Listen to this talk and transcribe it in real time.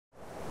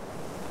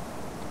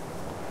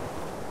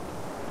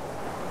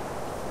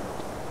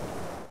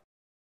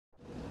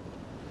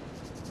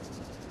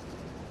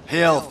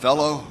Hail,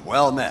 fellow.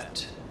 Well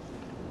met.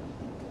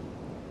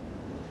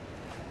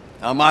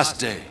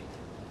 Namaste.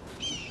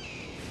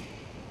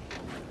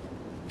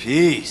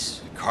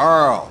 Peace.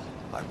 Carl,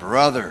 my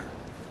brother.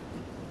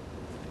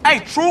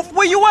 Hey, Truth,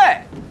 where you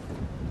at?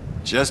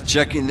 Just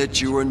checking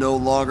that you were no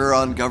longer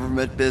on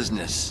government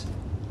business.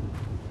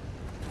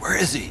 Where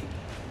is he?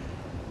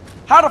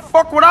 How the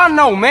fuck would I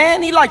know,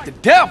 man? He like the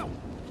devil.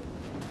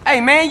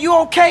 Hey, man, you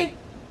okay?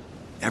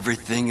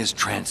 Everything is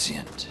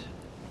transient.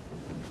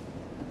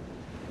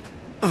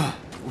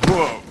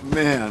 Whoa,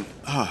 man.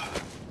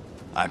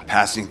 I'm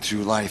passing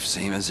through life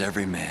same as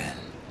every man.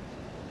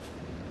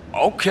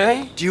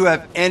 Okay. Do you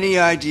have any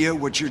idea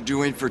what you're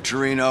doing for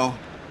Torino?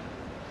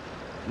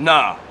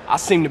 Nah, I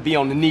seem to be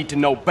on the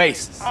need-to-know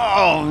basis.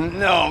 Oh,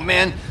 no,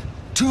 man.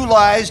 Two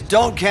lies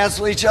don't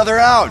cancel each other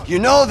out. You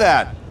know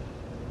that.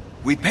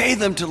 We pay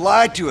them to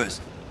lie to us.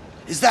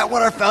 Is that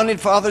what our founding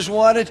fathers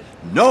wanted?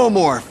 No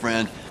more,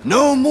 friend.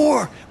 No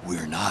more.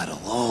 We're not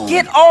alone.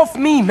 Get off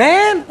me,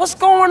 man! What's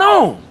going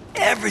on?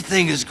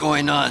 Everything is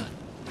going on.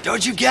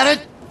 Don't you get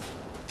it?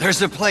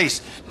 There's a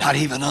place not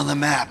even on the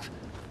map.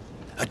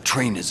 A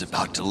train is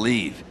about to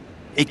leave.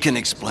 It can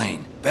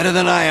explain better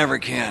than I ever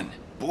can.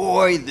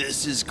 Boy,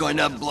 this is going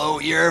to blow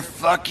your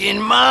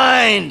fucking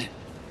mind.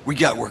 We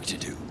got work to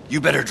do. You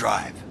better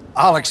drive.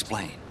 I'll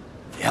explain.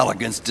 The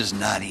elegance does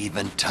not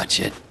even touch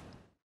it.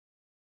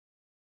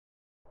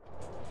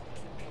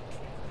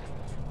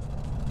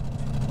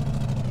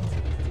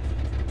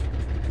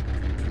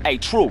 Hey,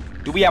 Truth,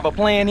 do we have a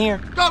plan here?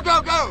 Go,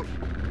 go, go!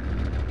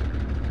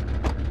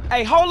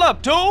 Hey, hold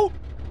up, dude!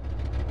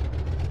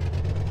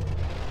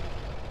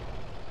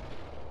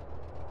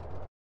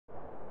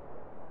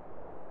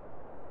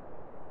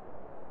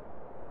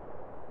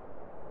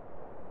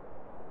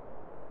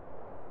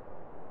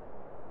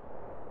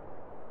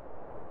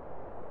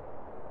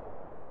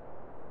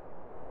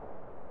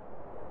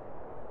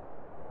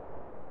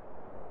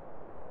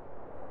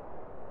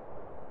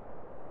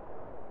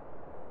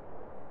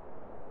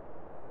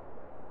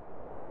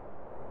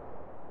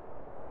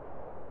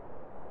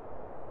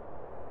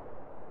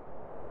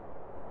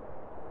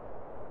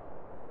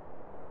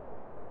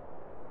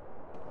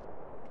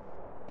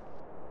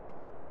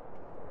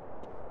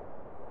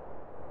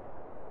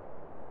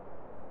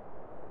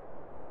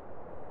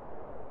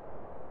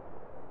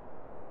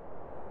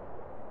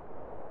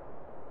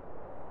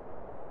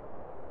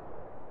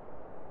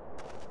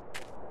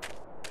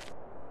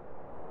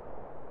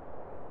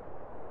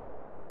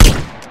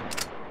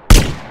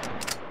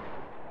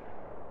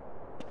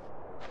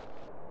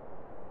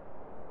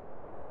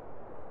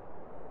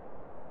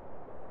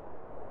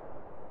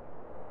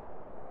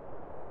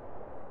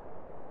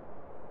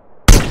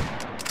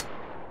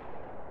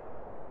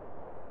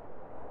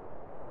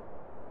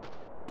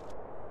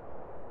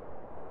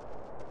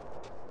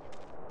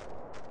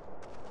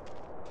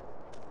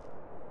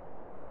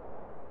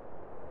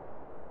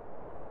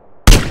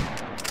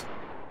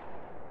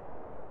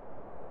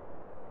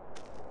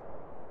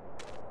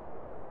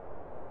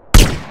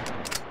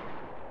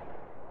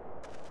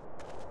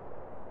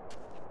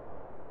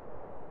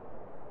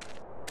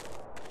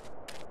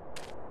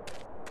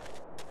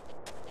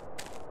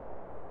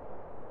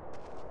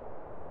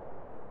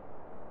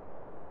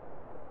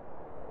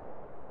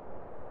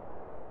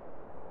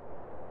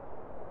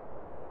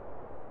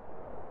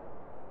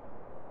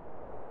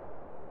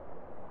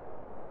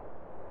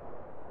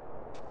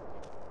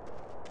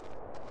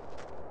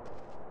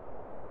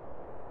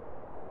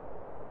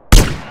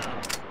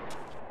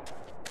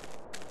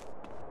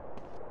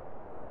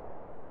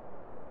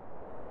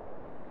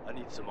 I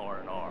need some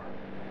R&R.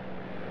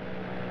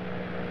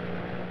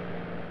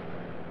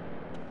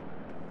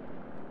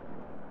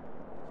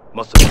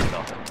 Must have been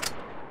nothing.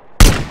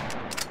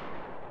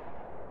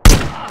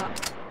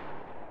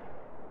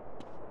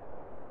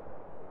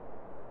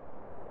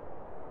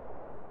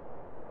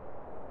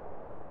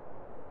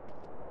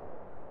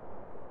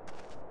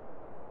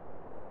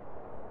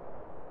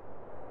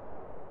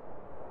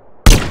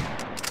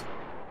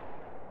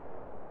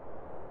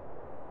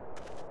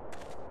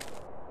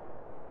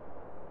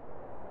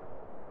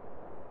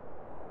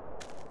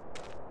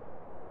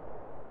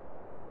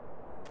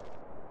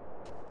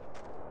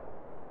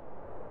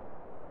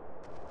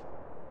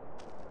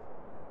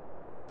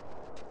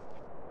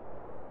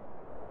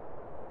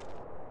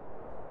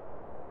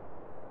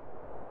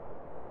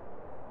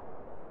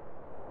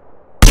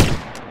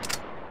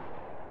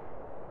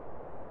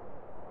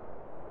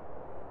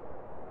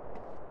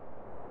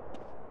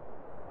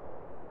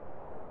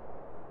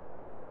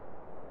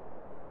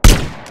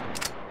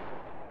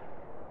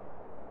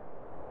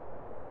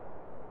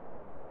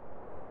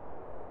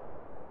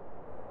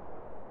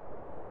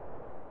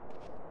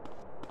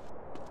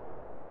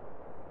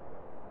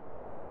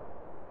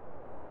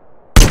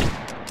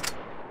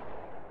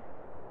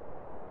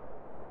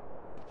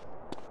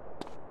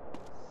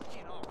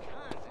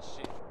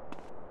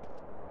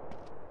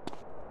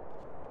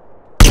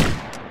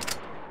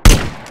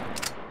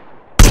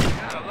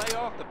 Lay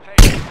off the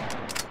pace.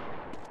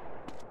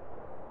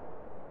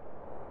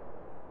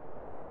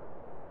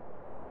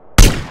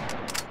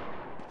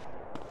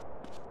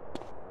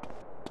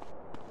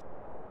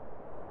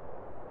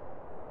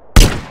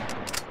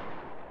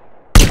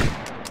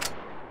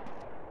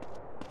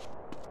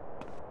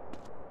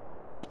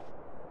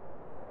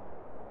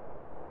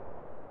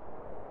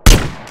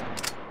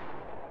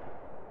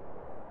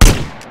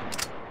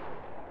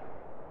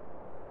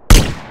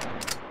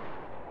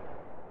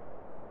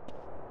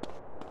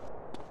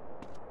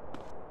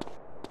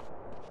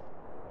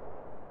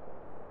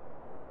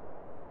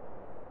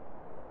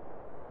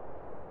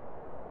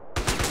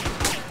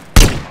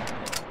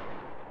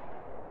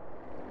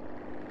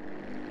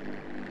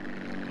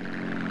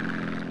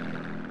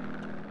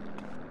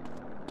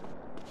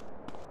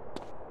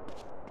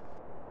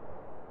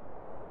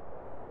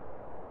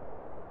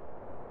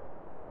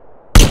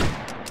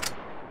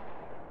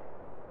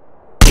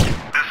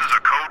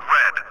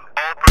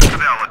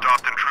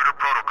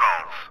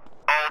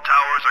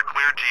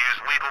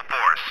 lethal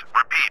force.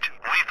 Repeat,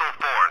 lethal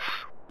force.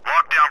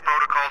 Lockdown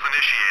protocols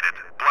initiated.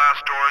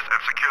 Blast doors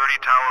and security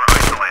tower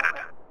isolated.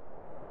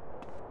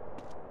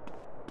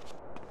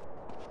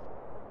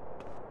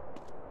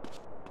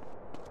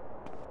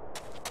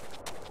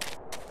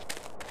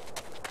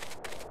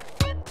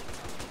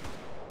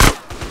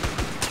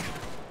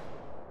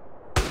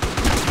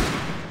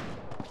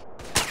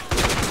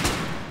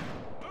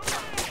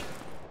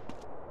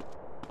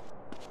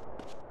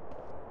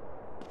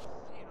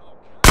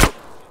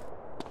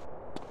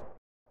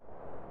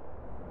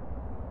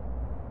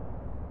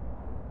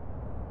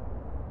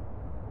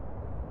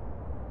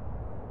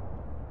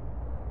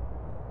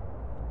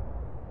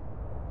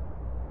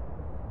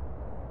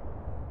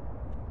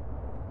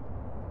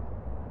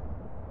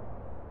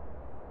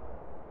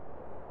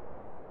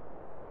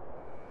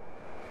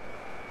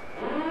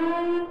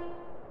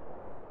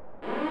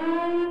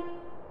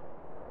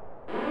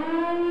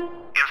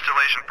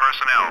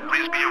 Personnel,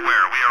 please be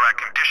aware we are at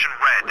condition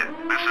red.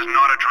 This is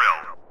not a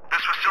drill.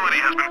 This facility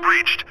has been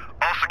breached.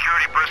 All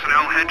security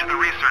personnel head to the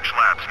research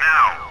labs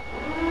now.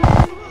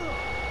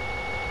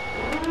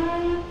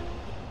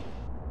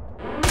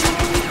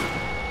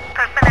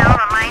 Personnel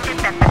reminded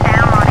that the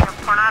downloading of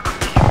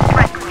pornography is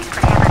strictly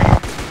prohibited.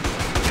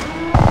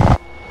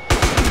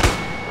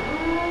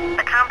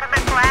 The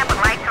Competence Lab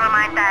would like to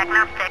remind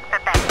diagnostics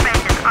that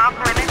fridge is off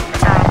limits to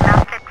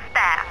diagnostic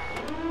staff.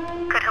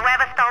 Could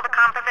whoever stole the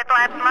Composite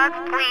Lab slugs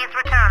please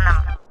return them?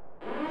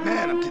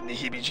 Man, I'm getting the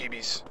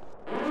heebie-jeebies.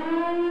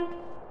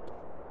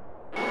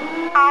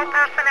 All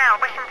personnel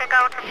wishing to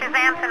go to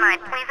Shazam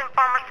tonight, please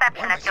inform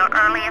reception at your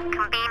earliest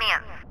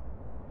convenience.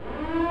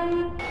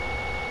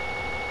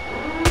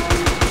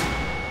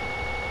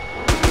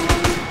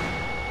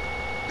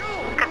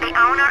 Could the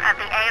owner of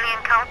the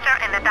alien culture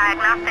in the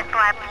Diagnostics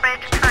Lab's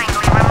fridge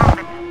kindly remove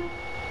it?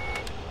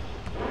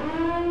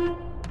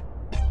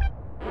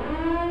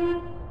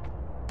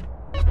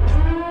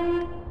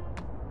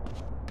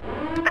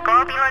 The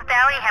Globular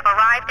Deli have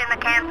arrived in the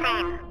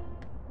canteen.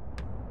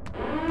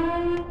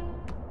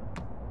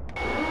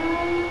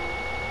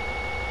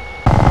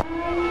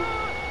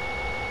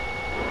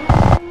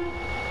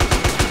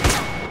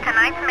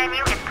 Tonight's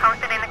menu is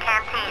posted in the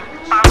canteen.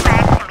 Bar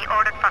bags can be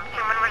ordered from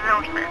Human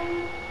Resources.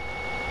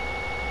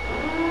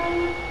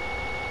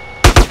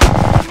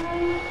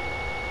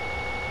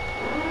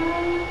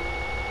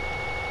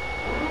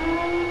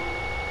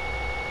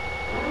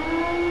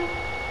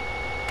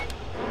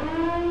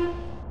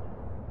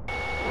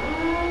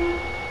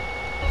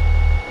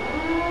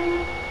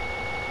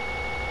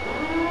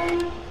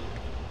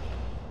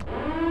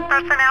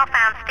 Personnel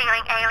found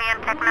stealing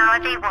alien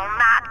technology will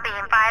not be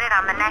invited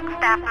on the next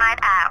staff night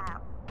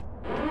out.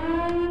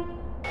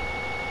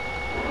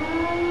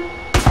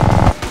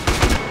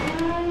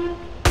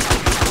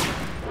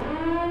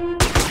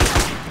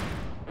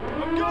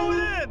 I'm going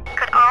in!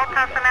 Could all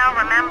personnel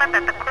remember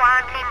that the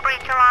quarantine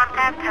breach alarm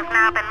test has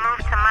now been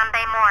moved to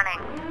Monday morning?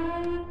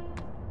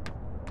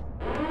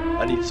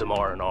 I need some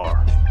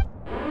R&R.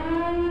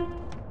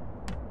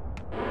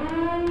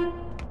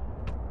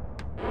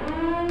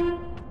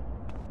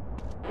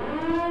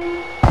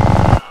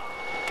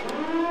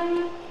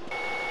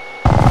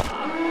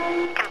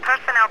 Can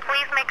personnel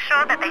please make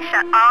sure that they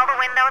shut all the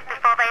windows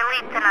before they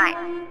leave tonight?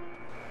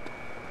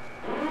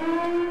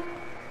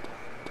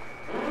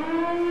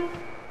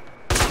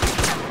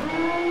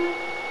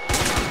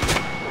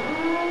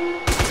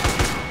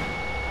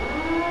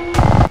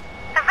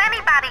 Has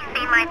anybody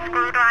seen my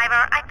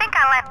screwdriver? I think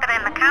I left it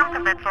in the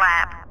Composites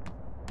Lab.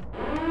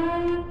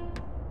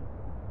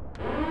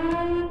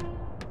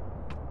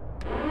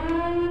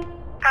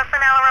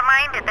 Personnel are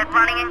reminded that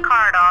running in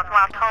corridors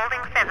whilst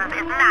holding scissors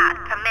is not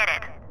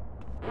permitted.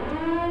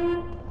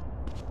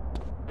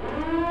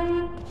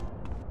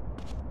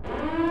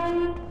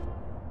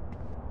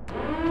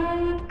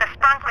 The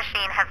sprunk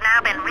machine has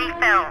now been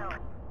refilled.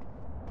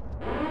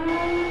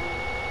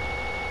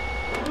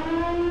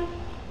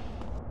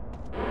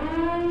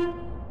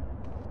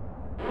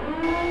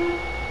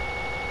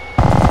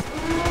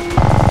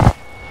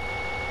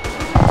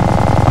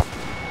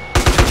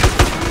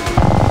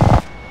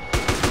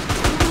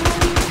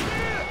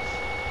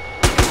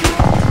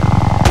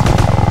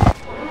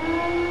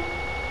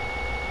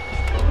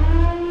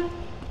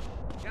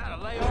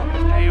 Gotta lay off the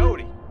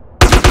peyote.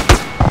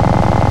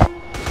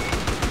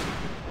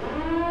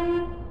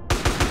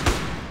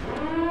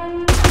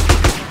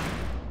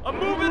 I'm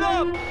moving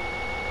up!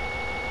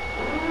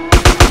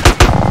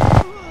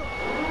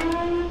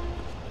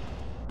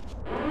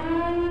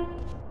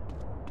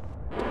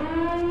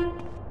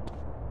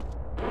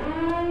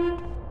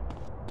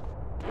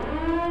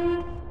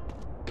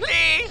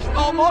 Please,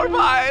 no more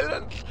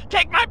violence!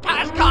 Take my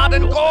pass card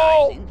and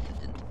go!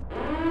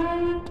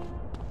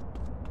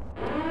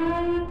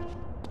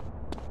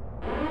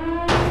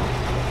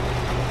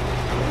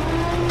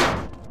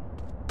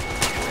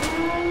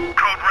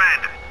 Code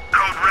Red.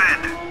 Code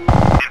Red.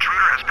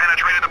 Intruder has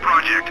penetrated the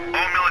project.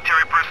 All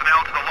military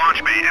personnel to the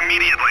launch bay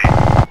immediately.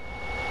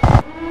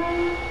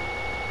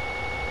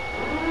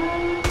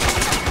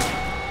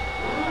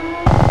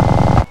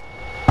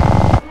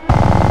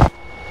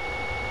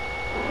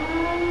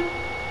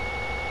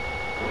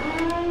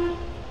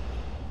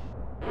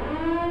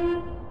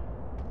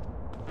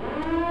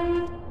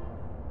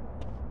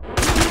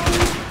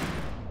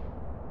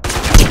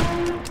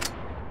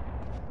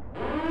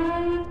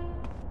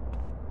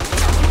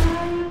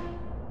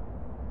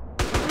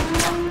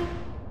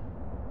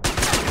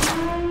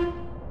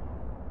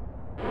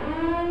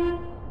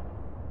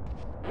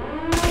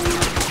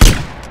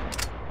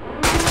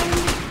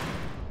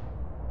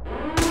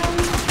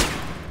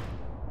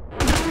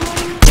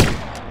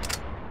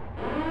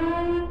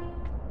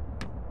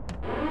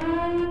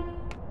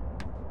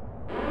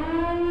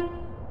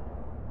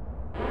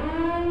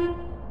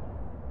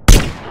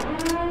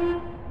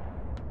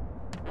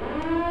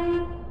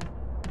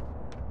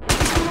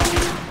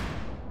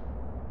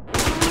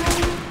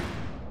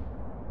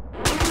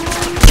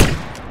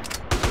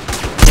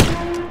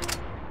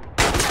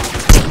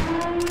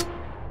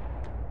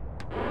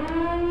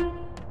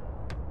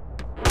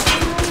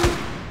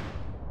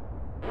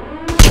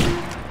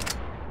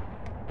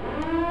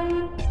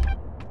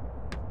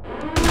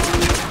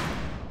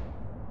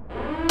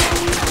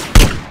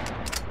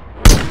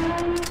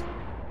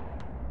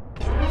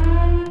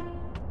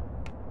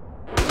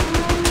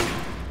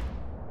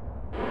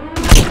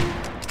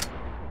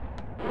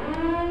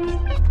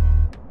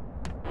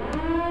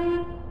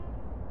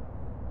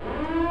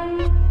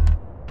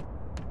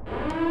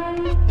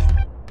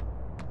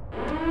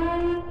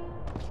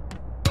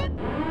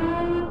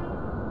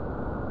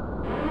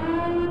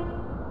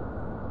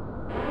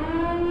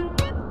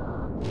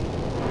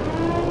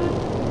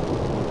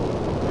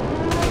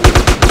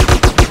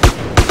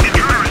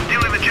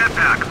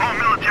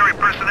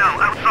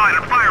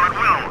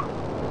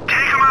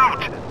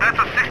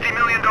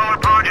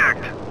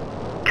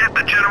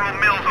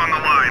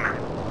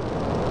 line.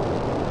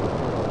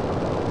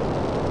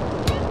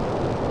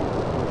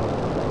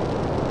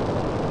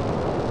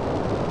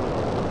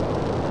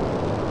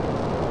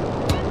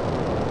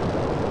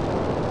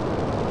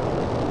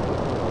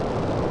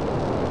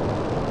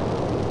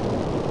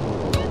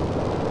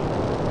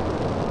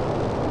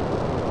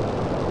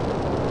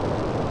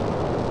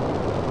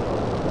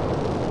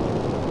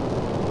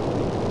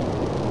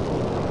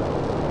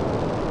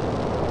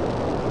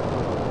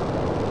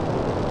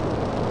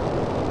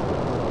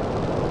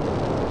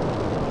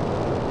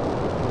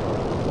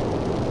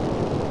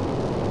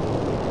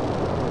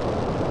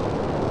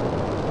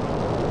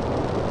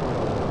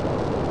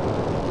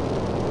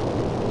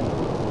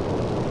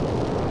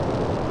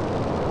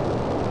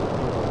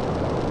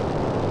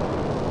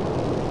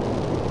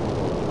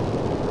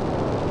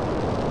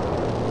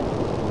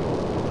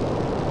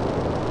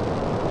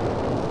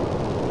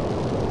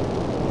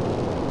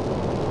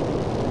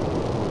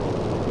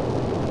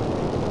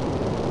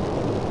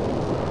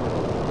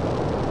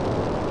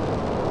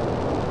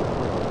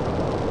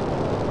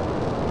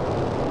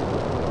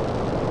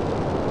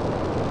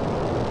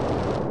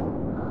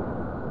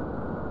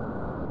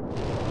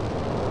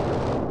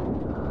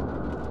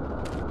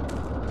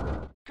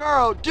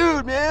 Carl,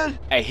 dude, man!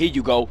 Hey, here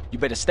you go. You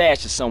better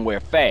stash it somewhere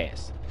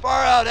fast.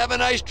 Far out, have a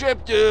nice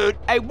trip, dude!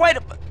 Hey, wait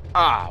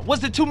a...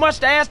 was it too much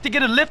to ask to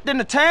get a lift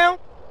into town?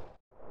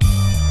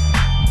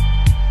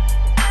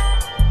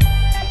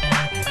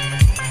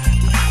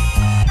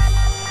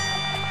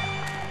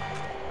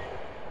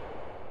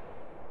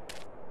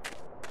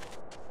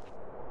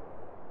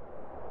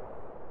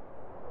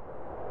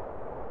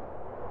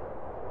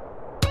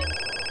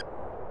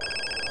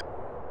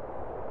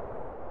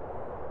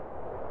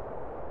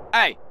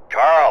 Hey.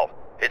 Carl,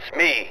 it's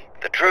me,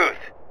 the truth.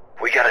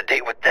 We got a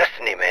date with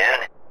Destiny,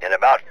 man. In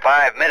about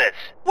 5 minutes.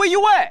 Where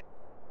you at?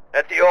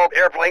 At the old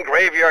airplane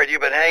graveyard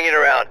you've been hanging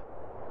around.